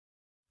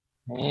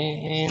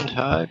And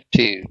Hive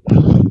 2.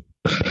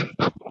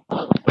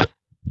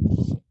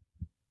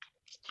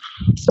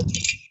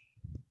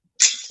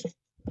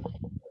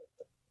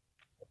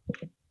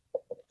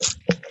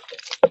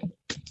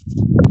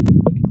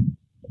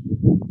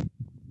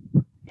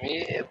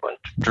 Yeah, a bunch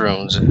of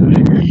drones out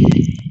here.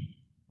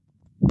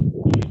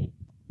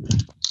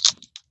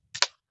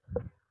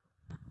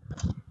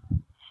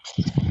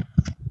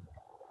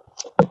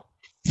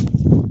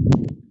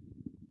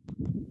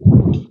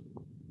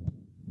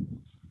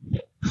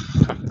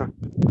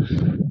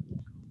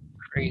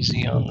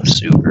 Crazy on the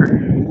super.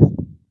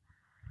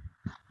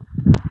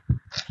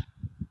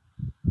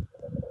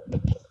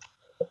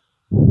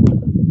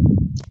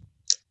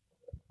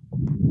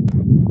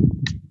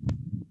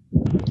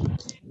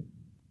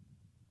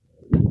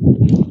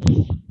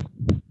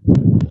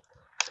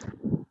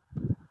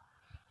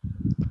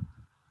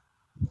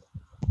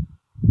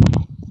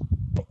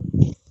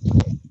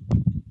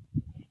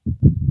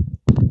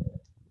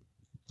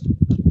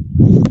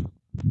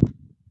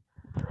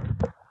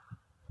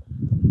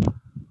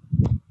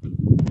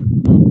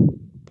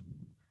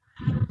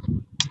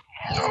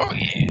 Oh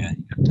yeah,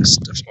 got this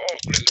stuff all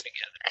glued together.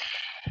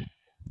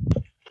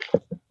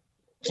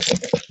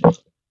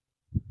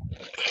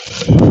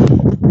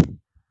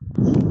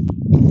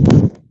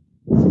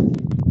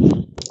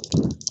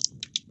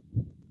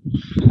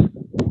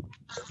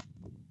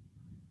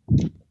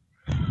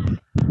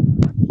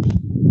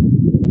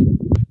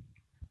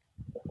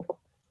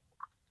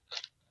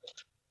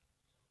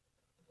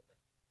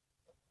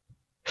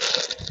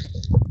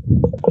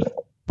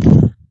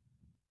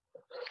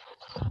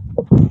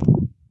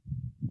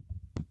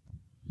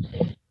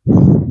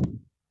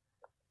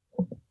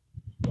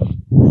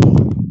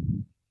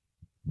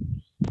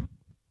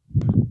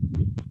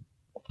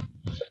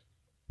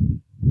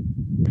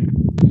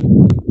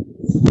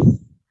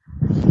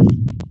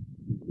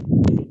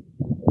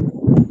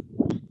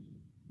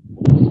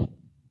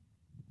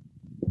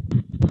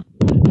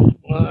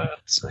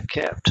 Lots of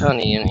capped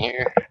honey in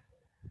here.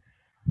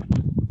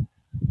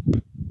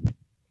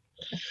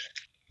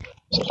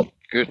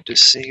 Good to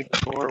see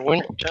before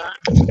winter time.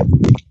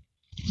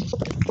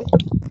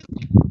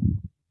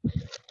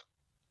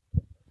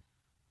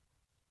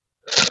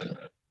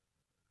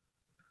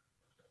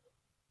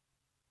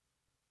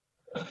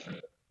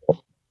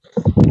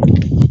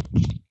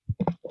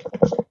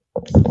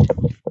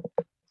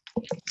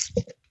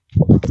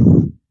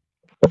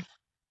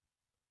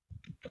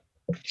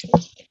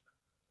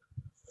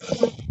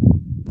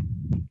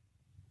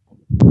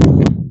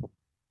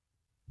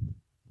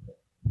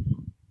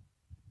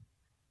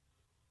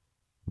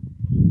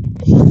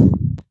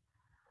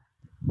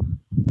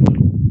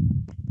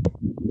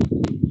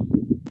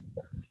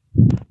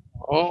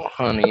 All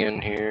honey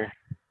in here.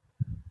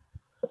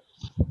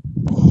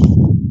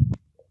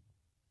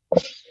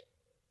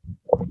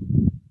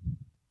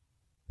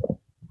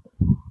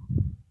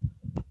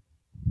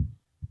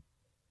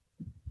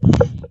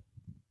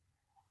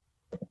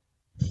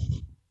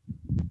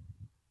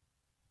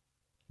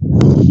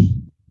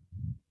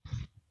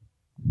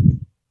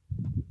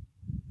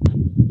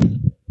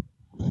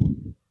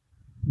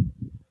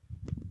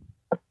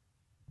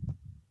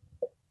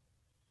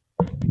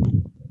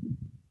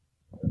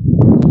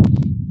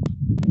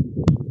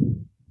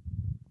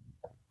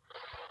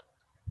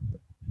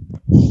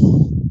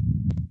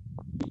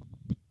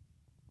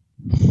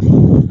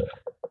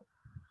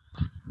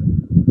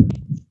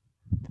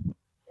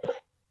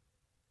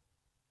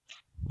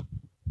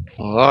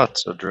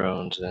 Lots of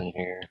drones in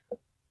here,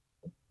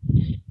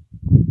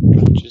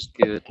 which is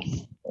good.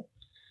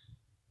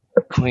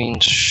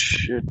 Queens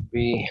should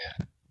be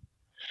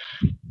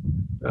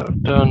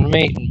about done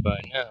mating by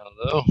now,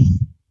 though.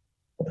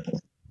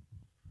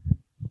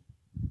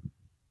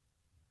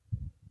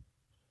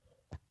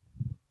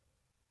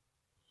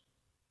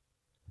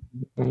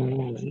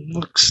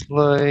 Looks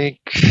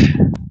like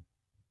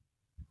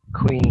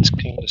Queen's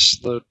kind of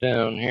slowed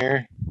down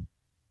here.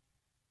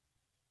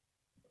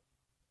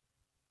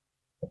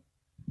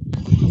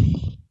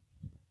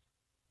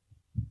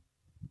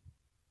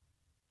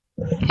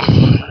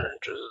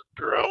 Just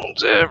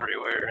drones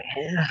everywhere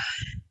in here.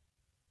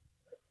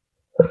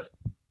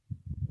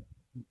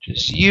 Which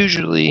is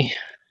usually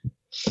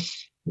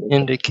an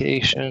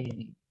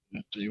indication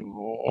that they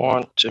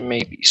want to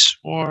maybe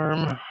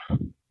swarm.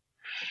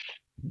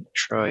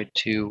 Try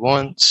to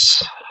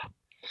once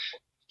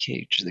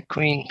cage the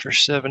queen for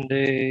 7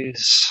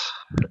 days.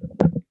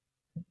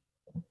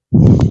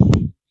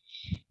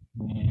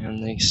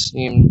 And they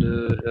seem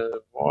to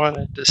have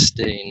wanted to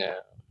stay now.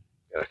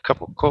 Got a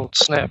couple cold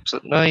snaps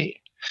at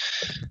night,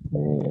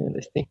 and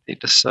I think they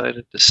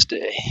decided to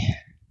stay.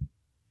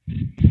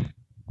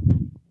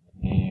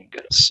 And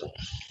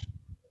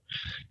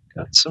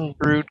got some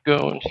brood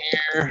going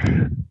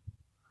here.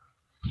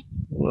 A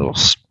little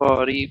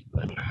spotty,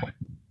 but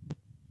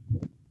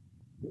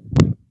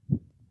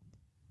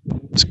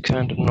it's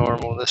kind of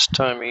normal this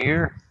time of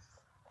year.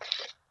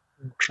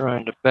 I'm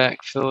trying to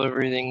backfill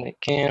everything they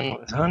can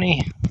with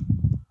honey.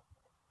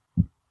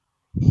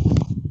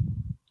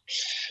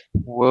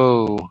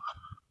 Whoa.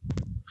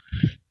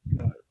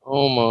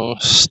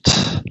 almost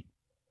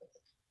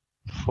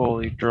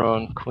fully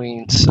drawn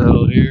queen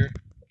cell here.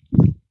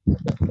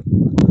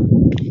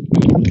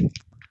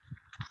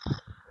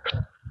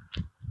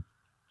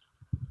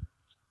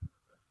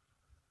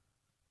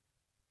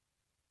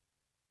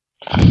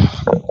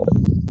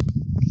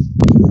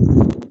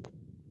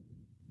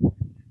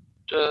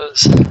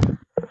 Does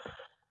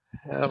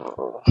have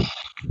a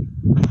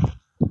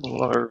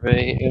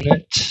larvae in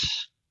it.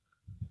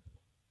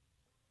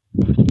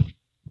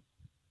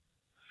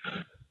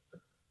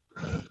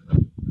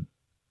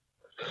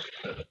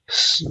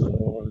 So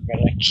we're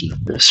going to keep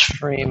this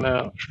frame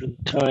out for the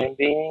time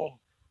being.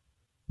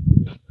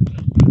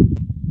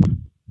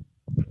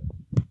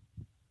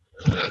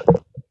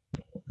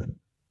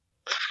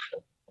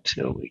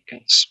 Till we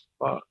can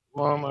spot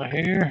Mama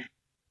here.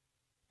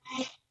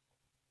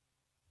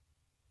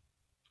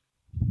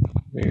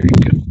 Very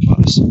good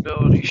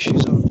possibility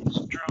she's on this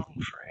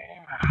drone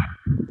frame.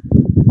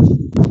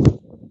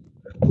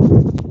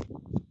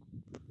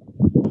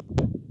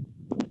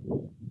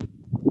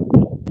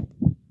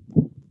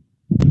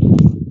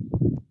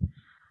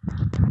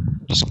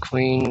 This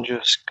queen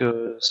just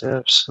goes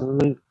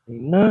absolutely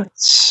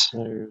nuts.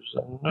 There's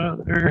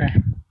another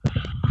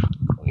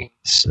queen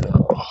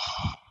cell.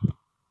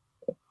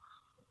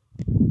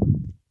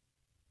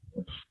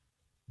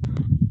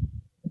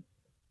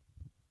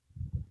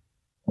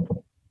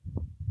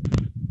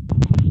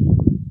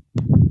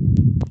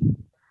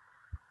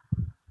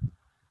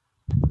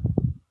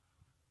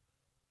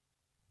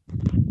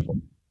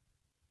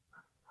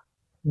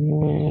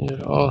 And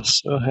it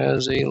also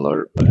has a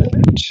larva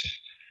in it.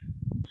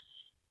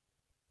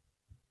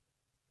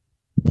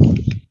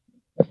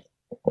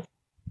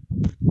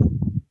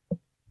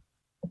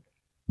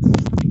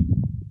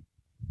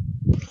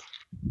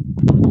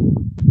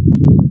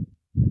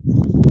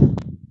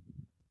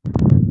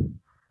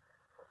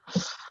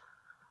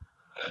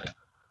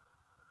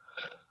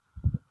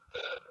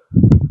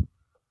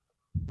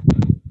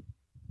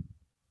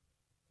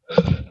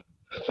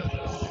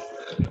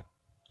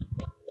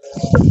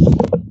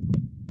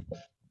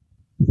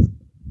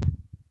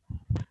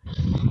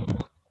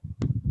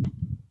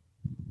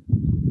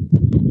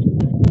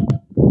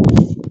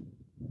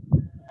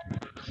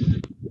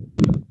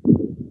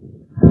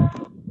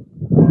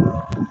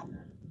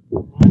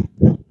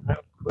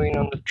 Queen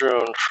on the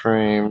drone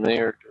frame. They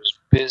are just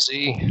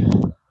busy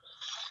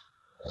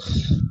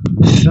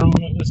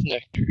filling it with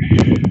nectar.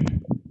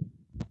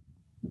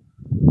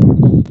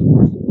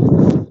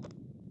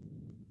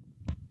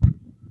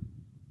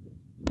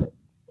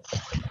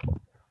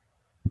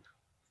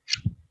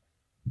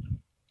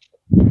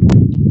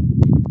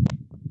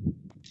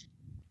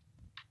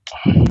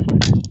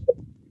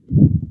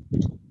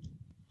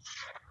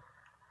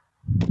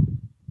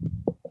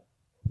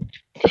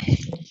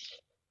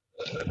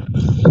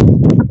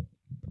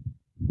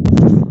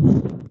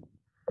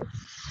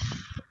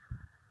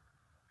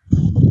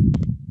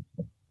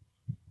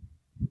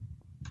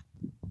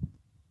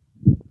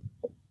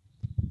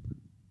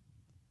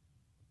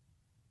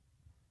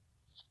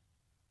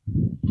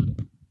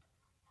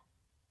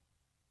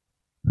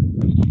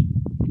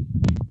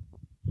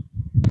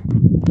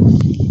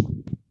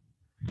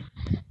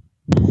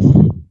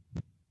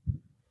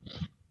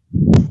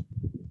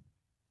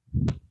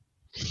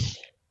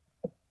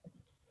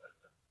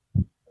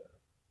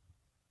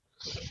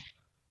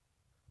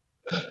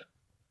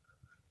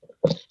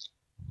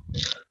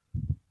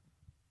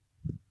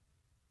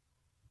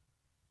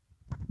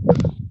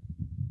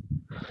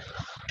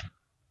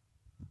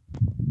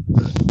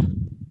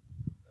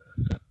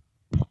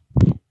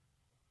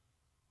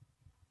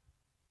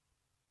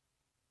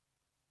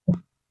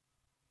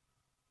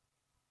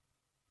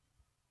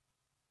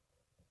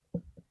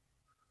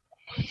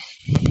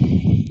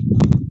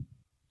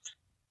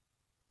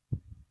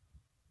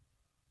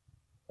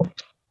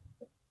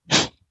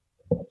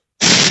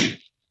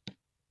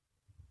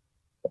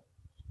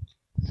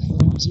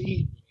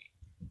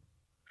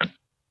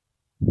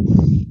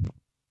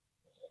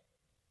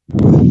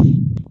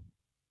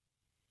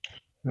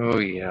 Oh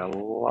yeah,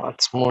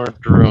 lots more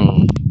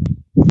drone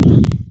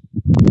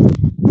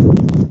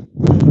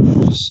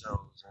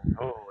cells.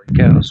 Holy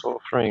cow, this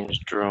whole frame's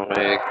drone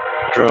egg,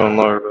 drone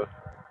larva.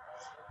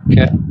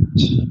 Cat.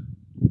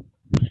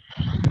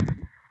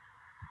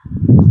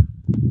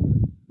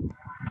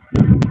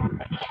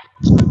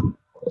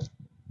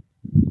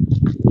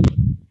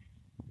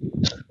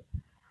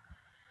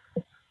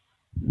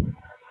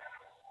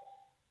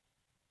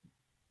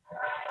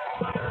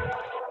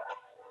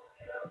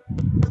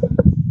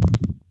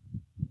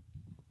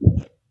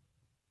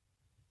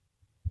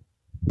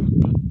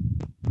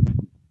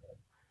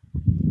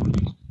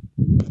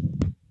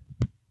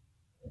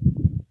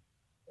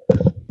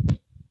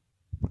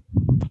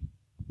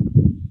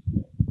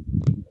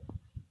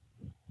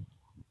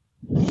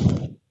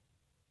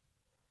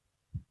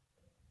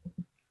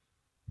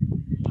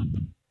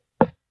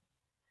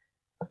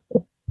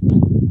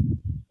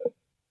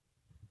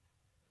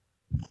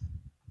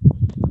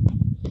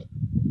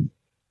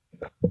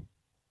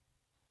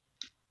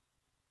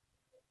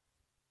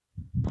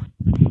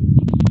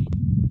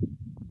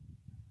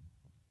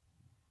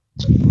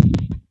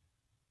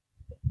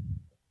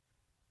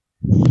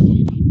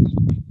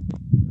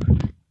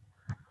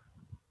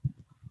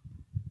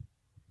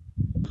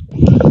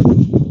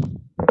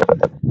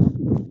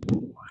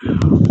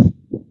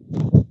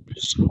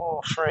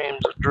 couple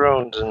frames of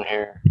drones in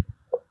here.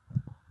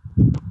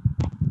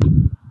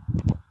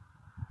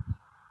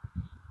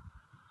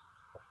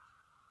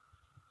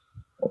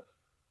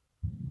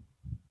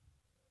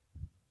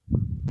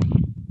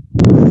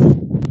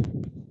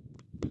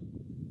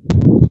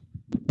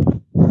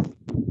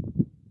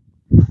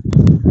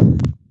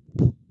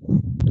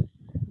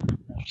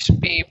 Nice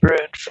bee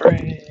bread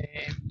frame.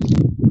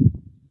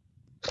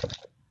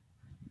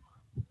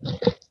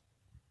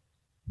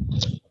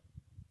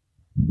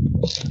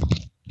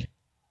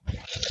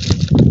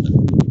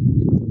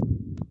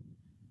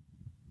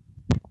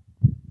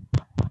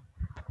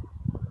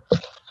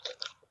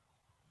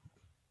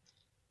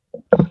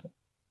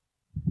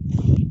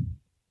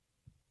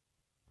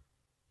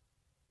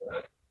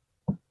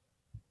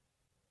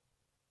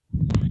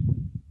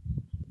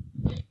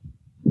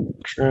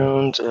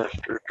 Drones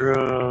after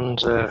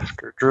drones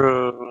after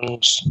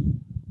drones.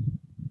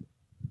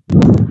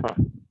 Huh.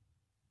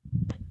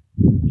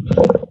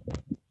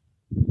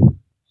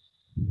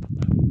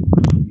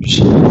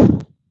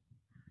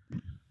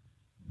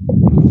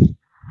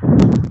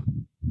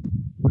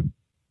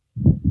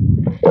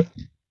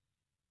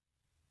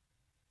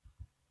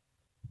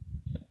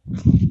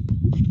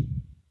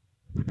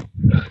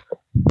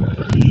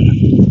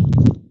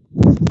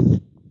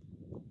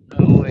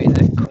 No way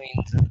that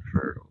queen's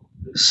infertile.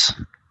 This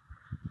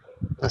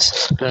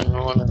has been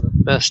one of the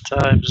best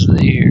times of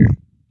the year.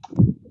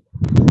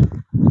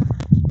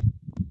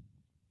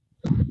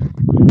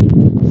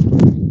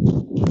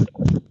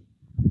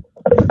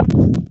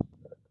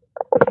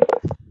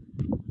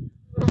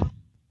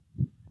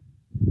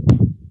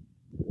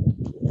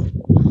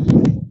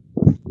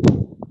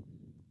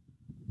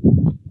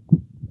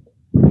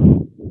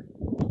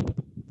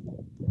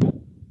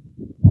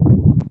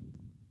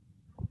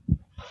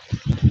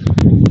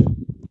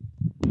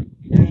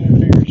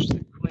 And there's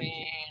the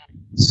queen.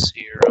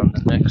 See her on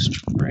the next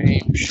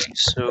frame.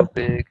 She's so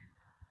big.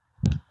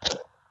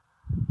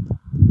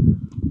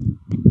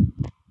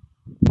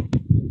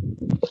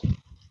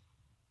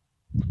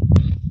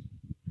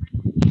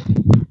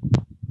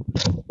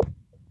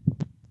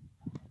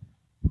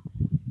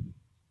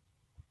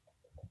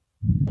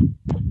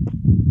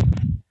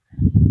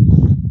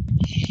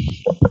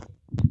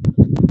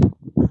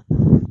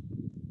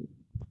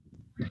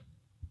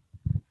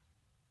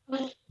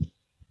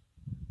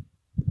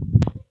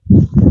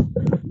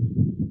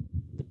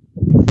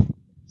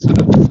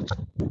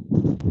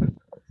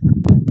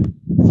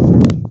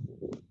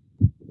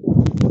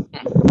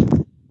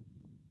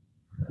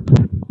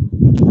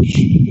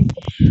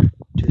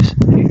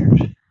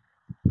 Disappeared.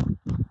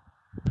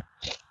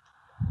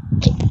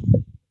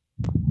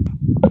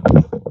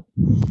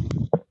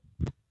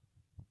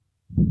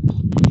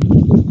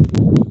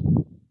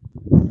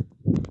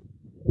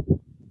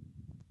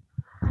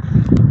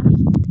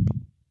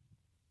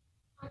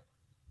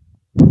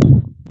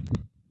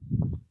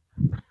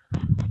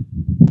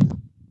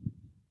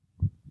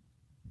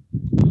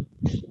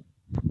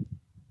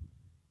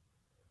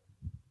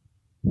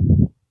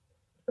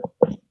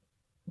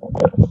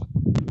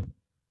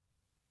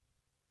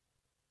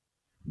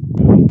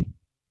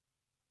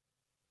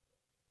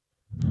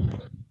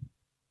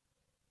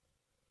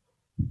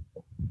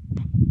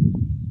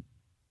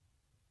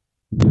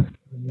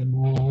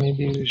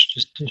 Maybe it was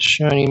just a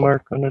shiny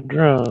mark on a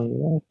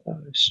drone. I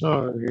thought I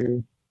saw her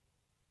here.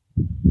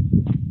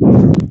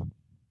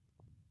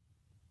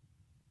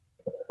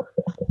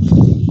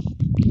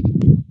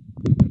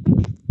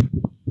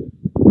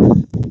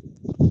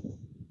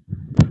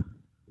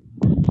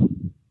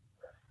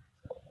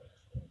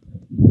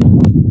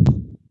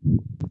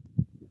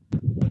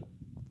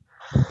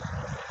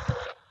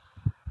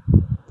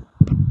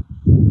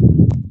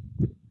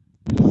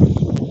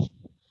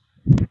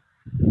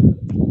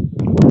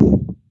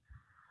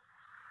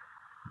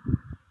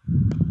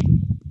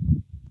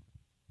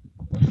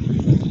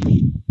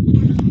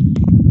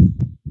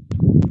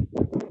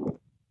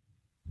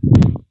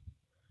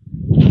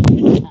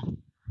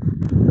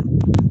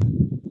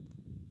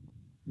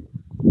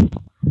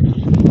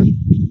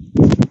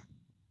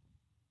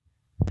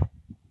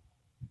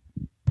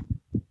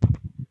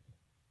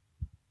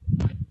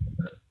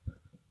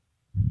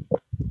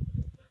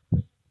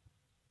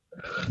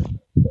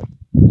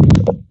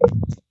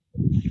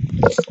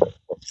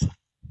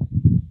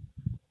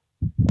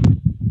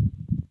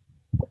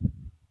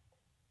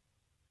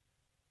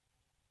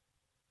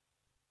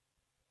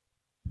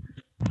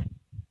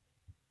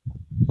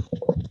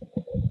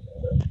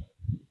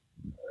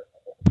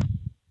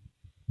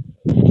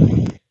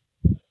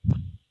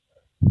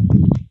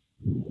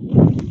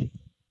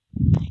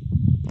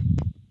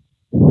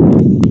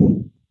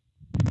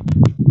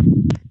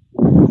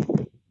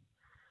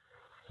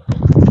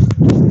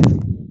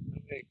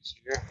 Eggs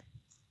here.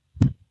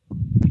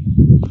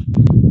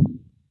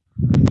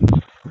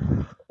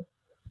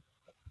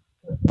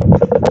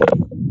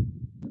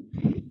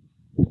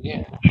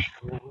 Yeah, she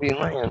wouldn't be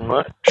laying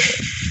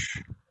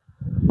much.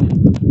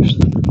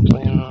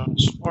 Planning on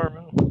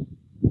swarming.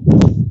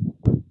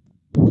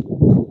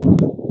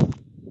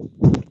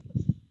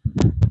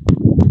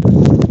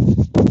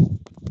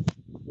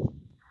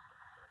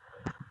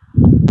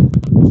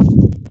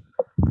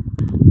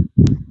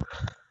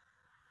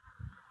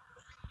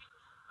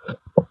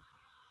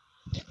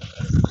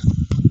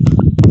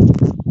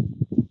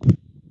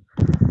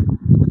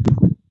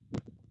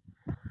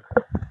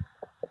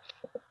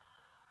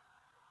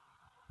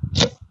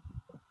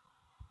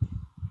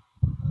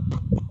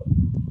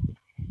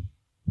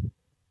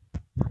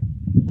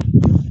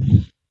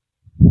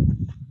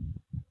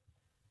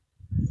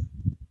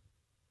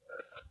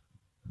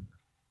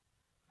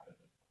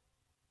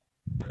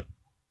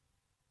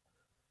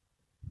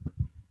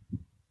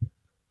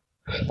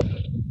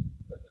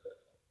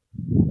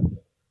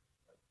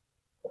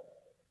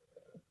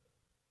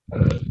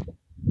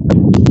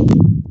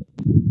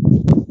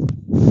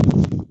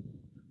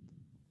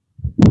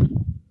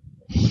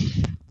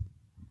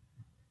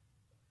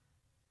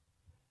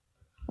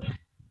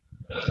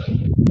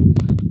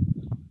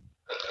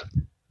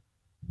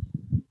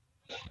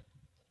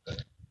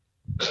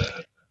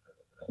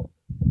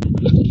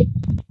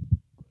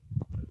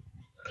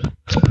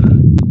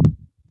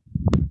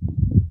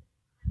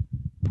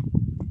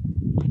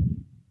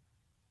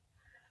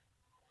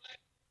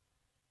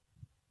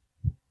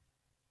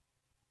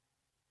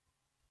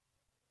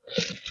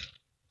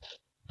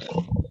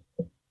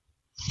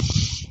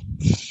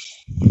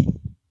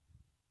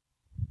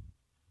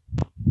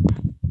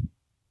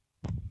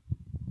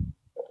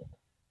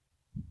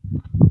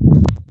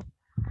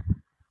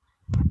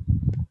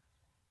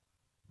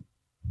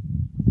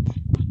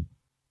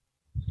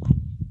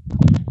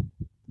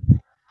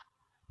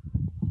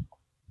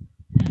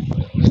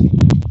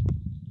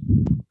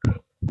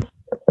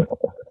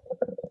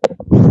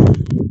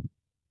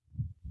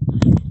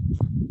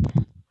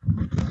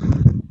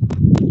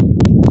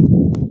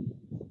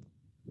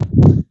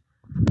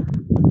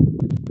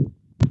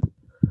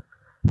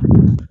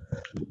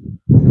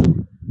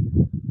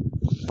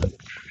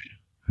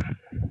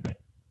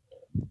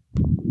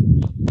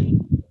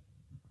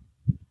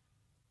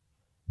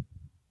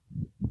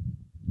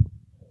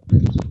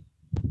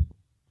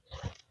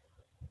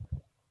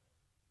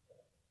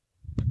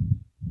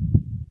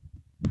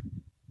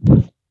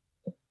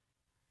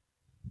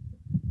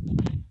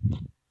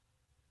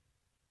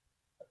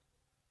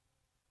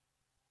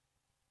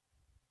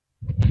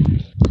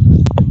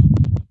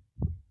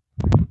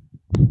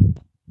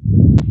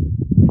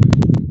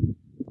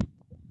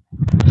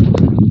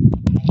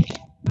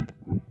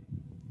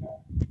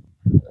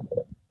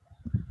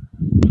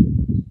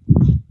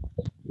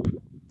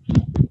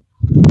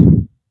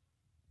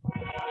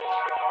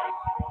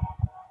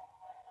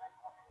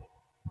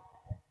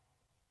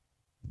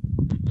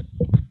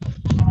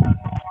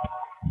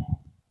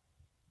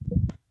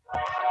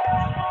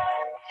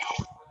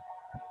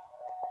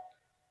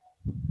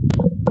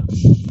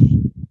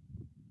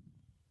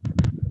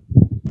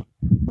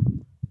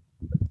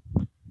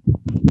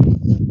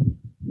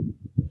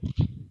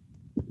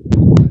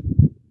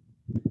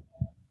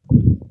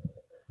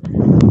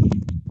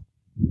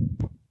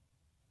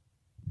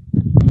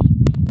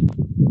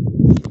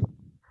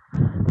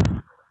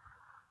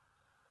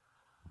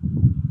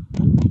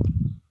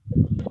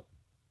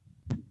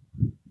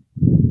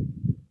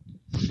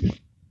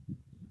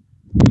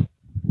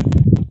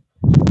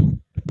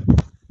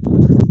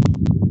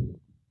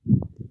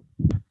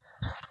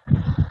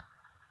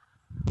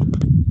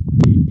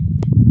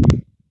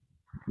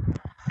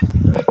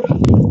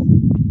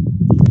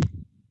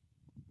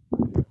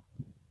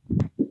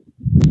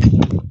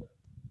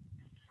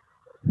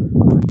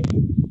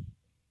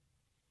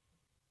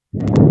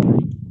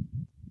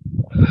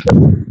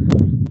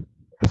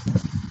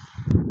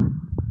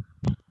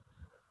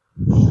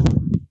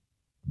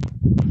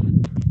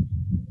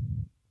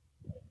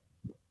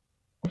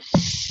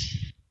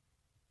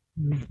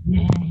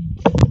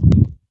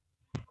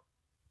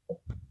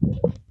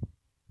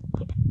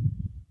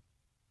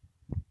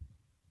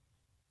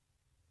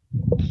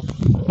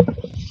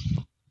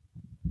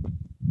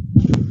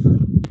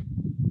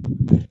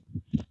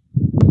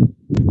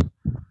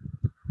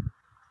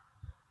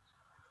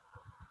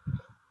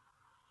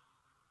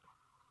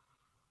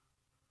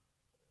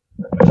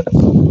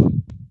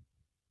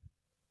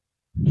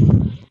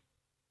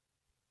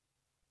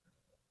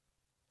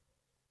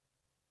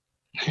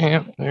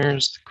 Yep,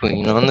 there's the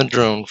queen on the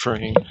drone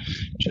frame,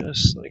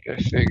 just like I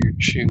figured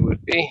she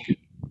would be.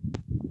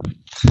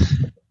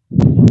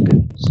 With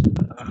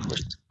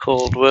the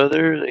cold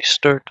weather, they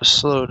start to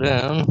slow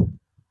down.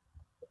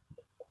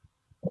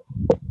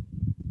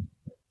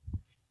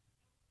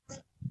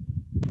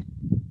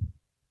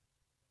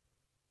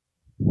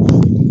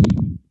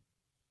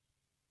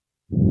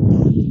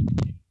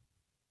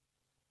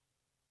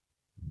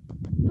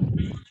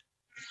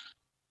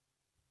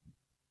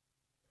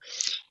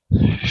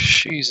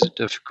 She's a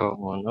difficult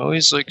one.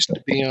 Always likes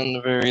to be on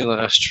the very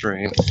last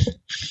frame.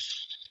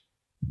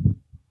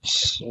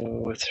 So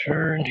with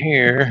her in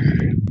here,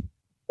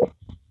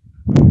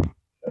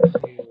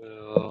 we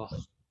will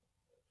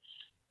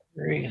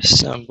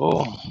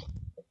reassemble.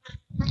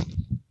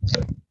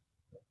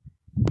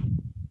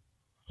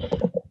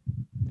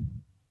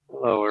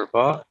 Lower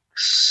box.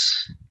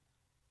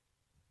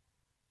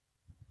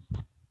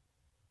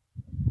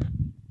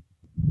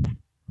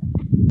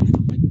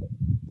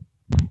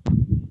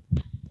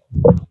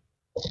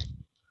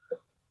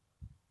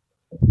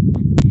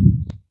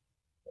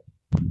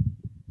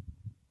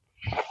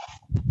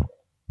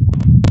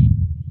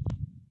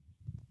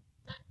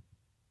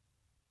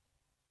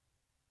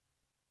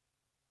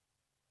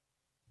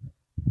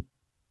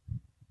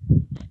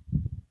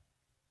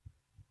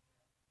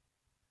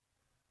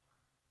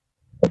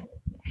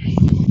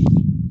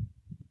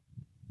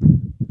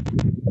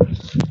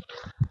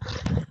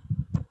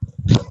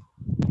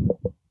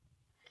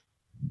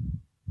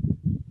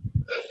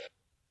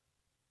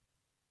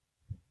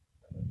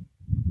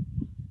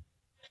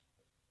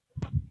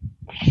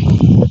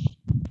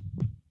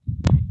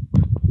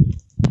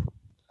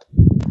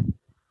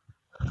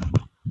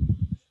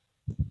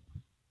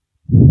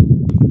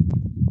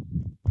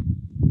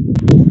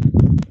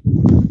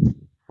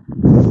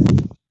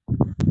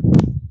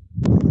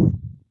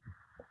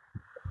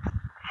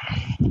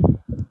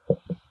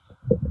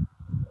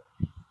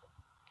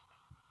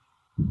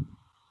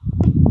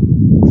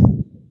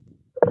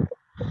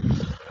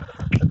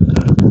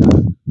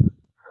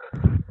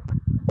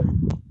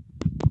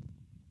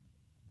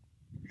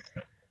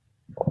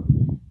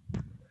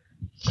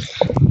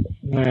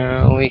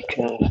 Now we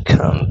can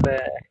come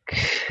back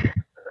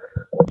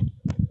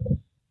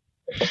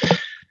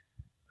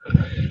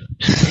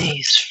to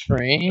these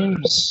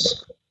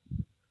frames.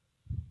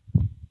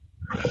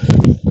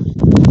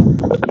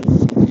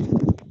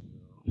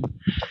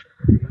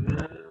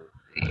 Remove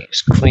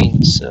these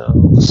queen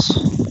cells.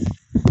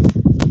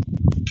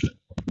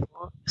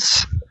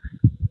 Whoops.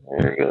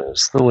 There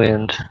goes the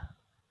wind.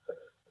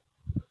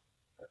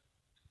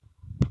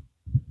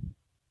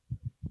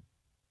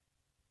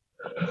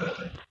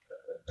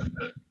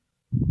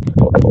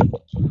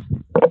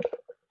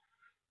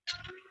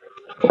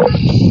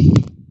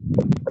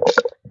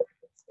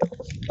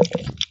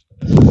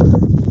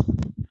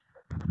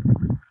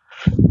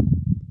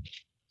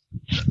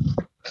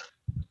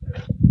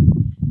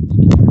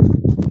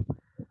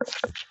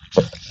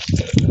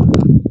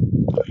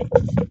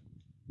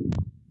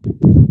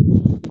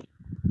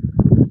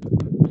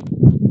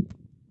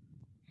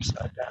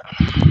 Upside down.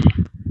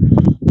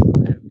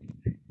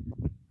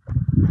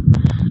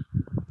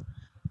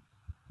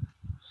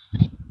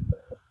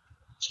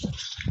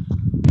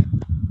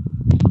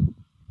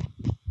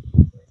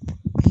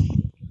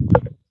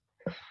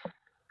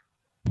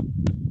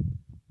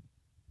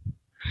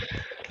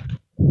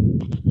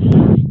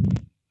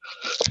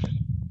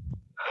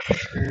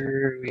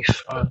 Here we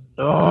find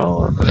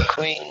all of the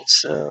queen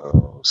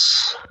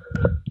cells.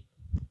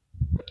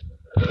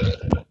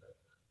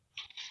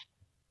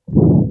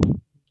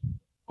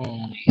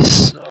 Only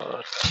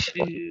saw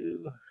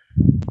two.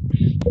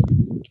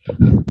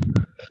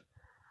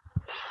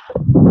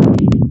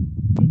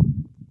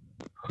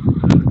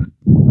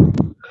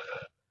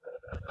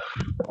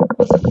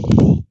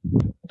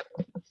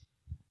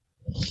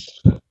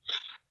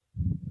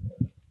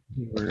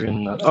 We're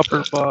in the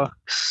upper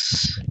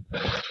box.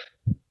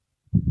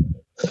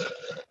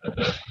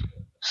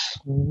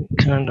 So we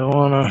kind of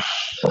want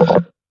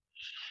to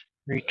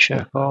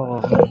recheck all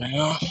of them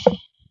now.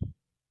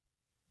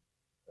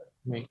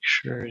 Make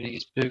sure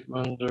these big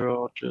ones are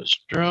all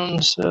just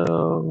drone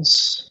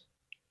cells.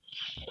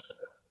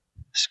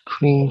 This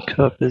queen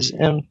cup is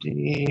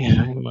empty.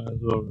 I might as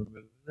well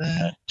remove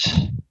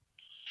that.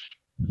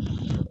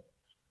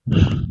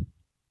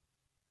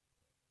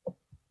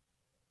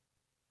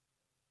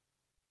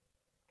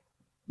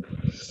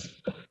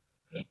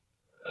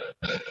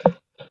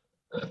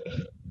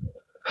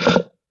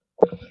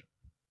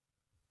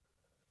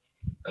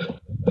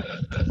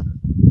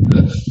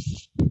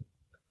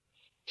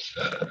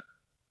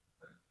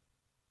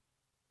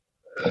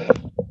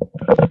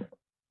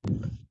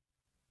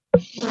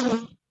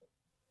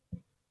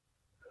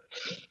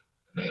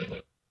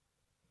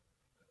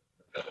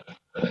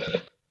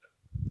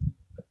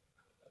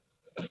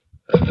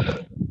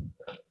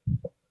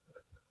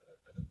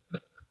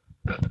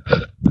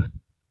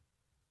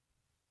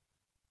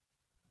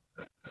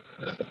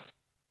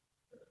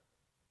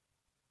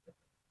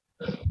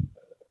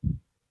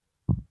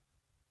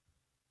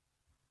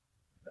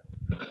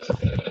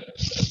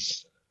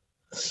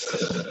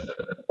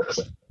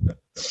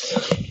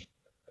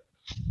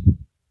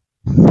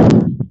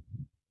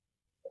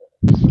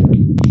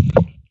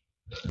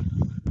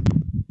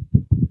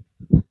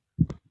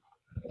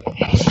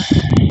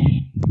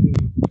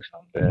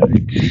 Come back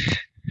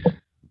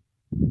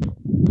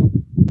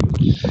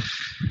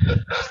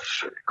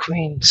for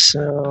queen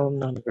cell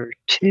number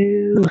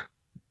 2.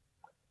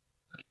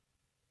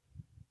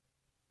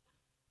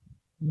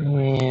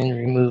 And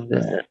remove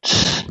that.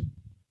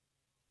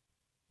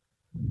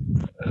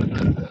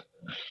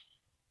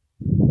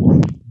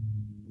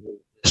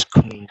 This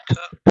queen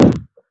cup.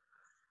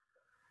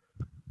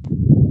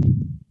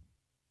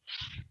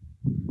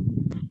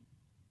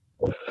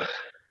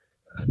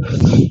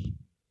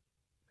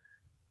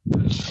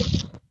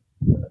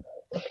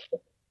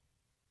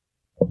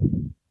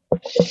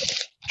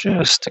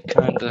 Just to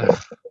kind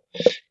of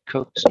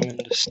coax them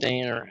into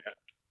staying around.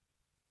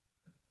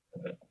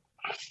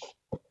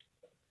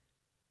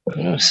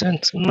 No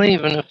sense in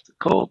leaving if the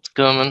cold's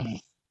coming.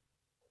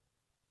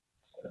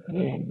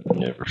 You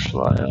never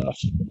fly off.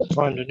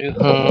 Find a new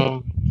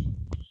home.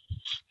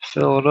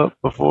 Fill it up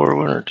before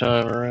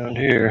wintertime around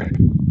here.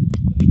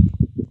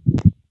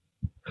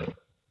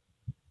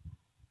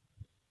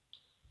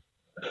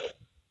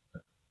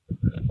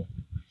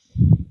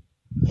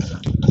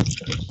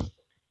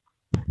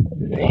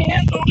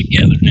 And all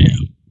together now.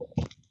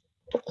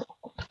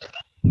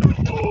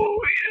 Oh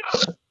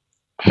yeah.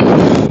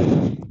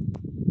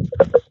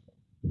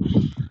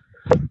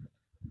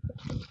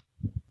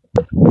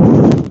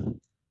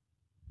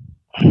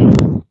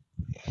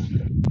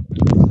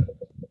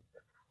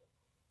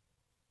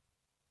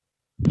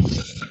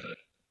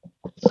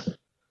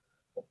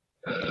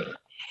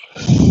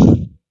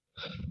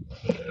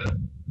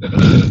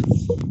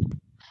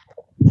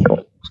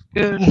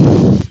 Good.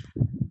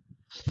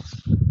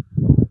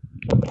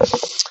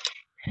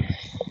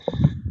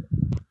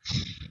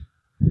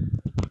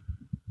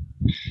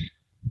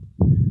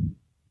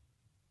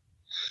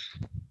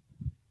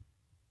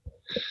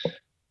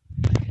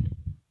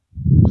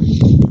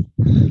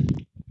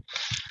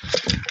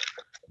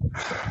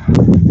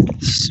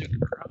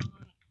 Super on.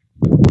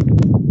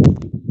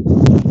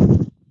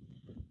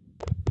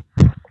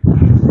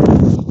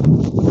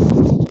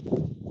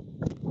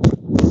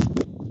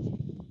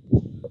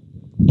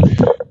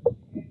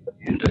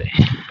 And I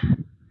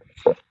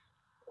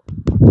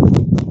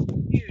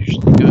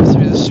usually go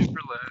through the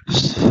super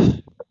lefts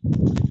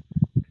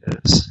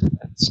because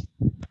that's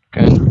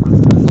kind of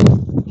important.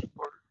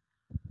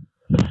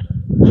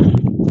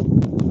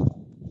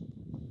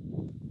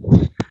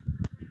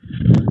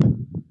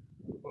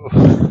 Oh,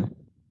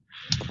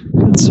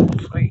 got some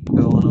fight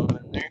going on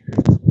in there.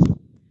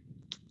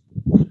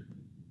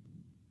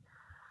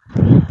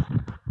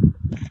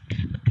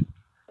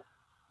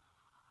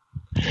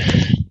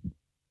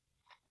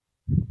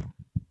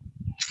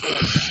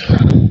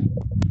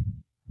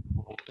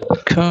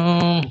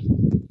 Comb.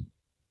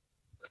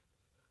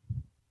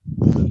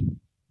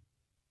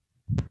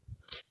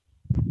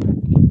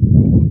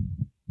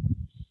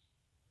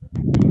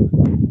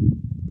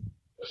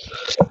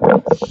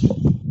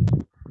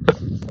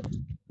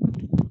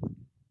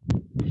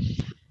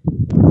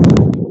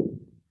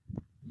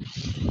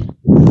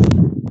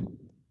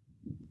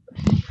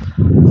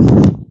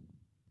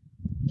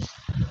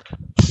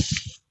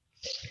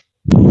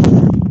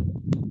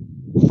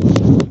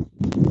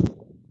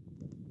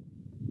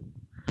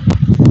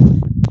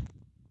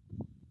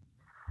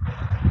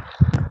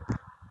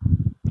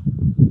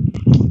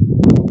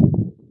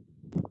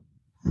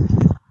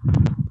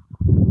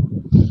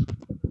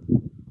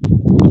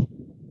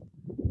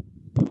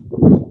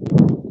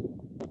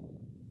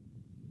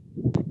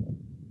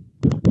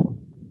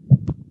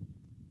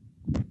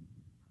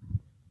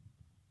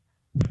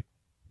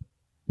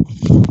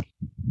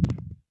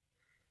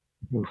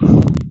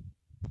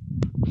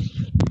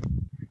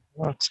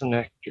 Lots of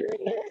nectar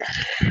in there.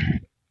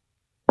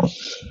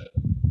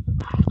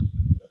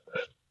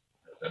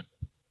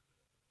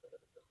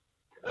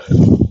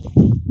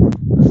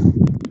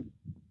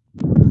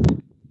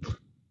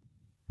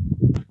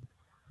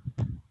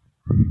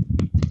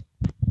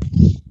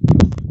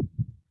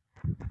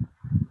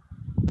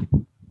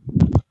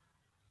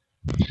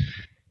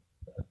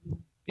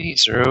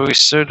 Bees are always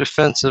so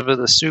defensive of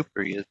the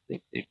super, you'd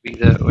think they'd be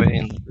that way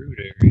in the brood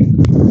area.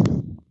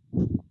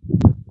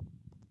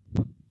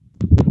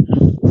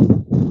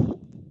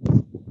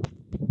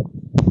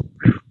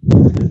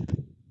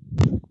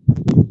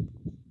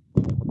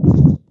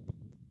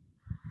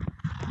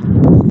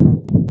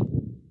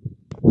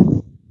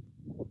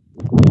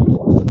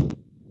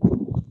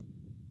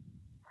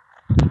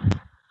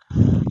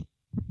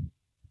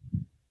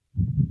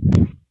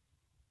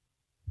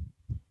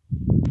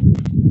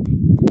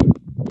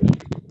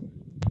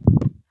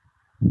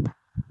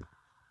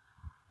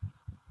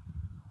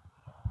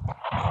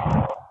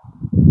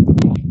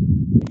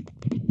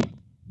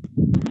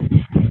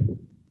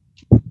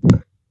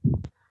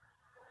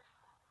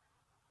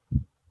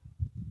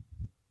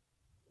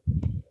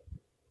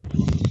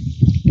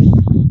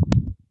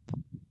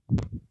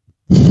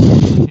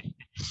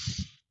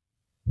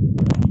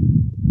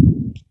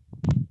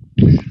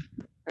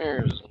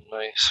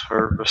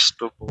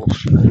 harvestable.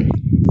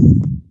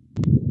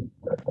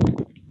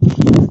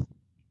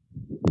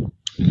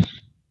 I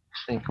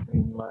think we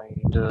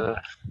might get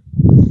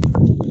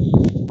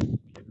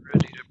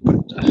ready to put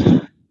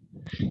the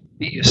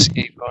bee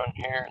escape on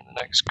here in the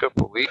next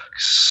couple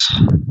weeks.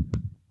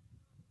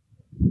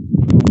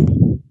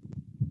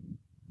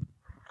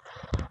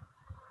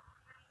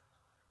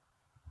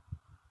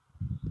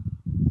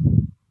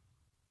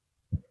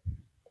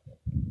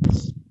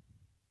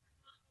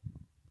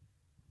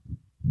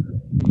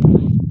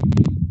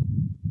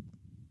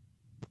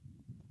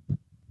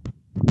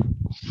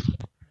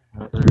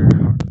 Another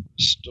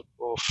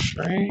harvestable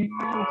frame.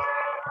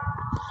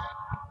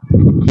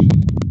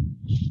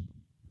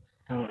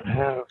 Don't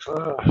have a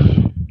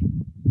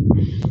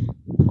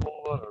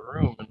whole lot of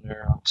room in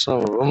there on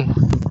some of them.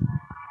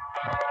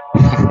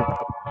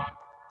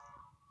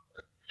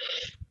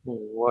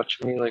 Watch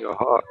me like a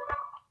hawk.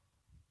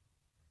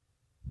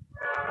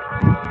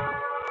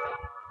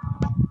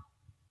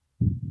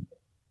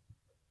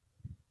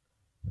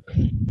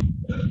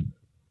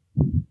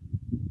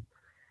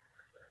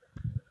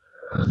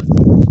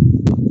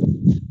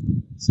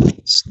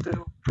 It's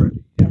still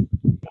pretty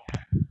empty.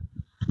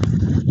 I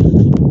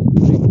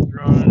haven't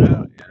drawn it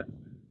out yet.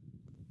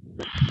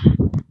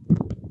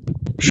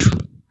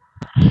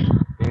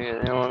 Yeah,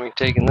 they want me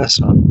taking this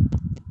one.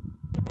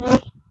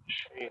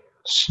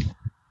 Jeez.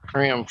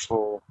 Cram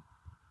full.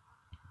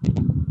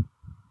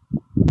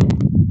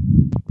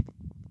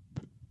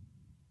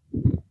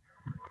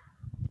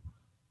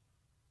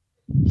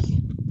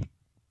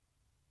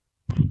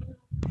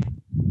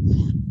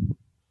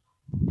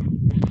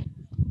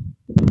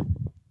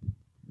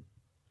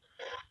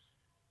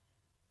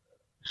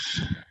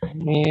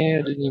 Yeah,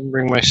 I didn't even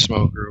bring my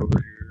smoker over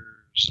here.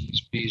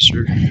 These bees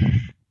are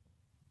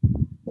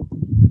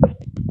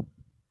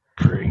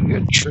pretty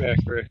good track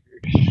record.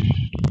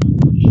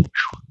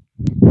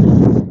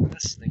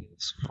 This thing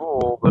is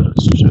full, but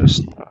it's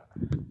just not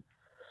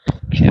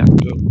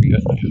capped over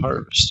yet. I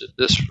harvested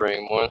this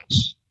frame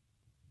once.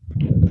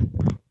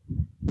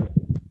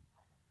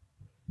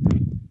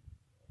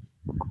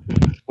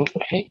 Oh,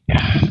 hey,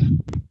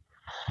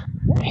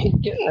 I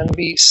hate getting them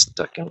bees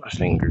stuck in my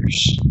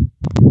fingers.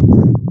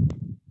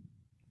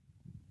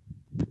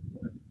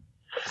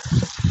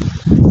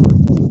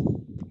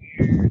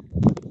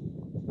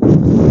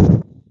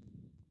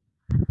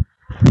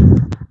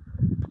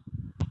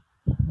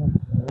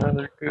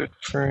 Another good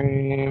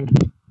frame.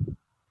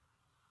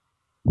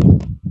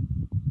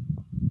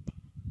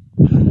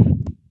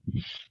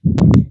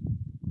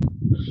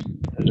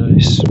 That I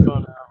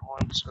spun out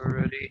once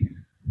already.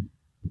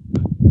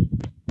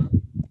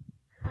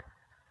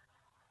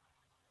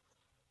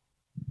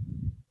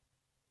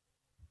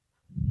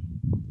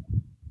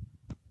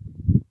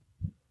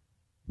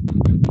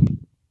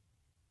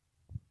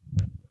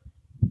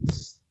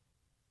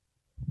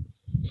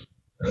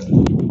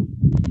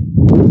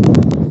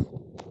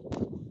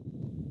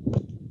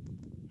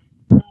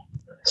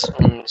 This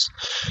one's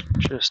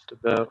just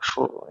about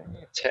full.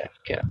 It's half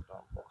capped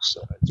on both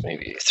sides,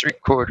 maybe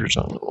 3/4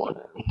 on the one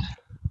end.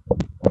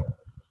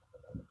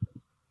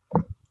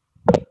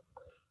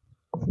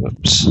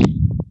 Whoops.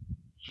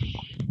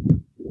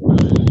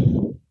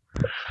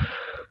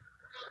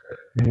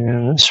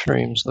 And this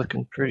frame's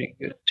looking pretty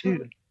good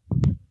too.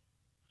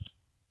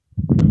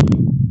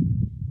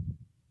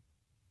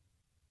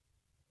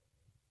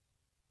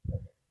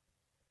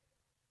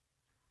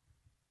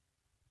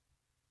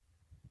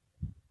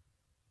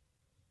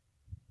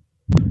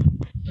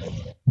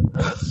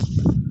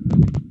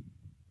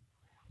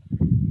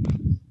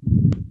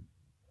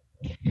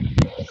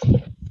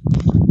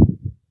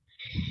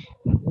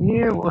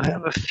 Yeah, we'll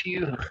have a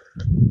few. A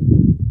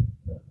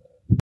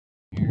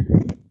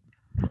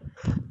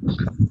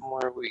couple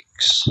more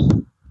weeks.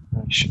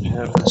 I should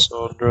have this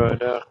all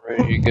dried out and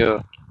ready to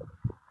go.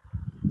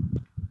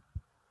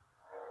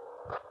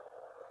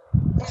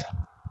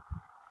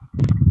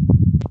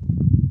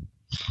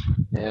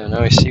 Yeah, now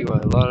I see why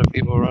a lot of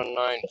people run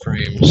 9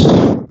 frames.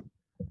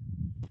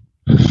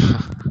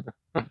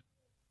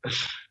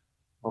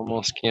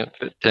 Almost can't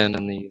fit 10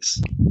 in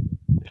these.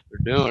 If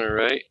they're doing it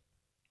right.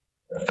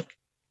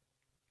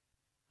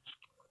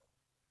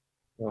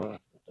 Oh,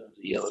 the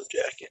yellow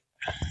jacket.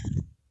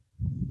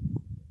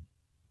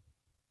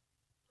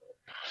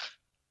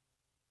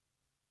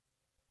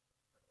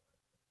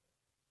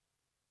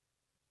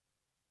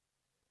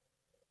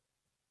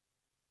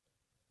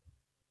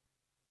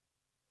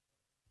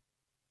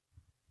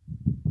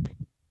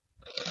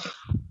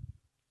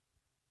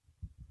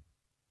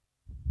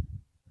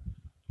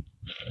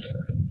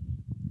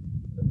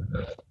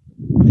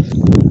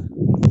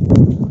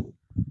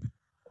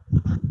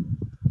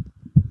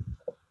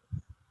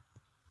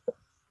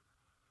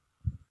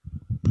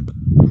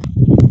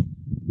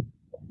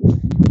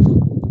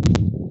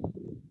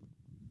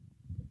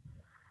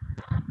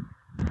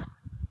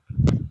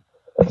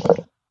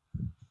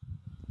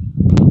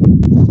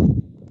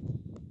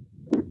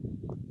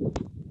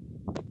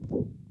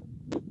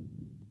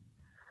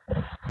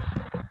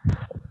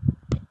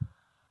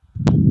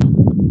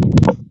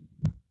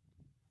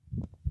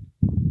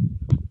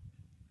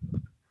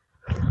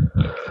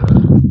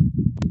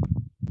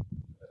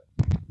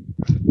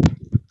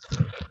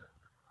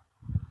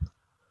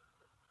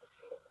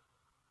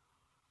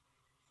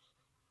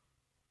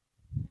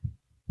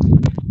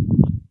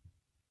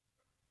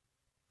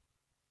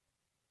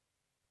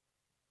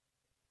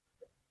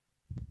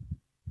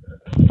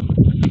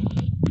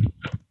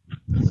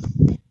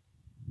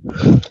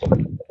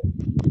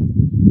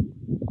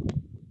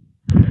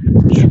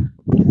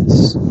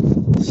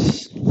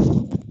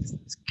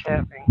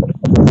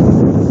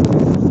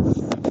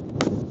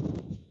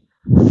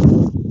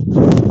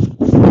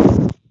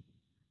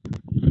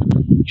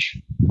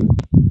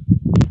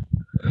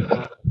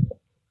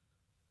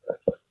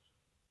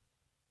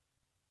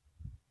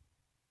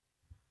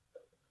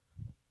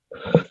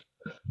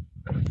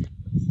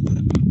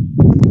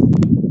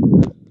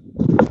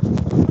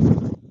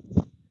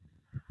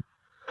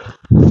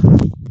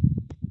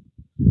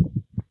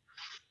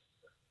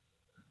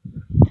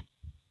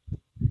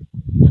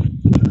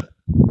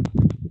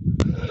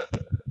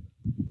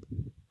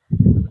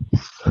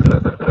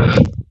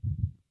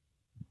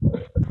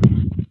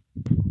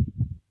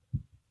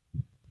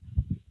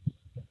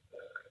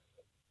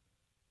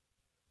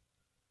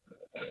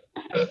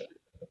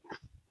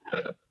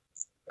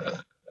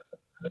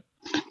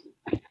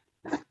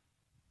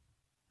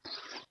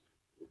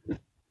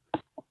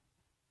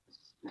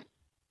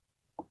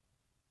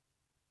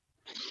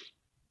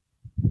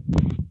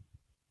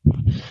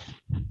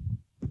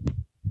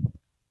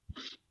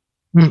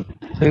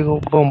 Big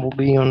old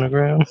bumblebee on the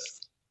ground.